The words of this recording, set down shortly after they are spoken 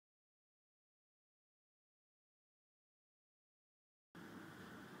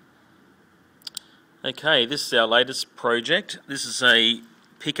Okay, this is our latest project. This is a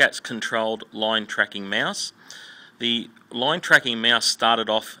Picaxe controlled line tracking mouse. The line tracking mouse started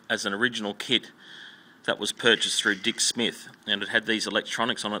off as an original kit that was purchased through Dick Smith, and it had these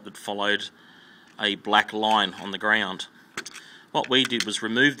electronics on it that followed a black line on the ground. What we did was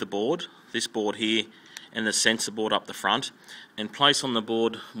remove the board, this board here, and the sensor board up the front, and place on the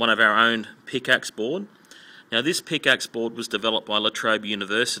board one of our own Picaxe board. Now this Picaxe board was developed by La Trobe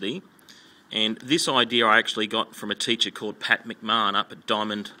University, and this idea I actually got from a teacher called Pat McMahon up at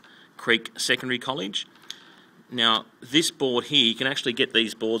Diamond Creek Secondary College. Now this board here, you can actually get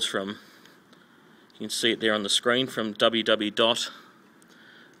these boards from, you can see it there on the screen, from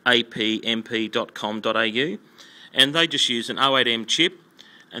www.apmp.com.au, and they just use an 08M chip,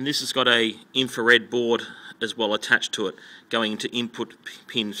 and this has got a infrared board as well attached to it going into input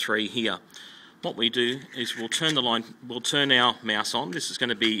pin 3 here. What we do is we'll turn our mouse on. This is going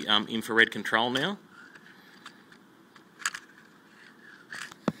to be infrared control now.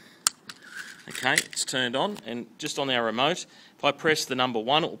 Okay, it's turned on, and just on our remote, if I press the number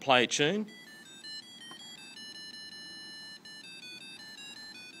 1, it will play a tune.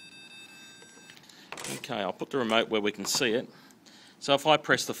 Okay, I'll put the remote where we can see it. So if I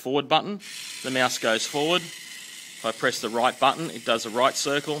press the forward button, the mouse goes forward. If I press the right button, it does a right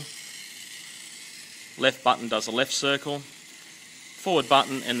circle. Left button does a left circle. Forward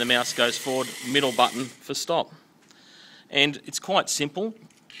button and the mouse goes forward. Middle button for stop. And it's quite simple.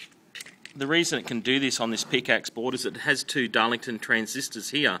 The reason it can do this on this Picaxe board is it has 2 Darlington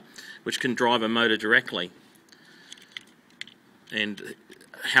transistors here which can drive a motor directly. And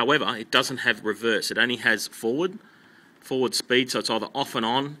however, it doesn't have reverse. It only has forward speed, so it's either off and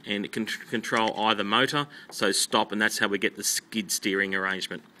on, and it can control either motor, so stop, and that's how we get the skid steering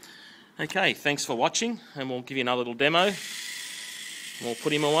arrangement. Okay, thanks for watching, and we'll give you another little demo, and we'll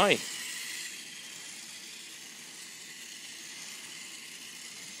put him away.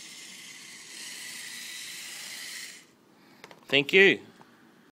 Thank you.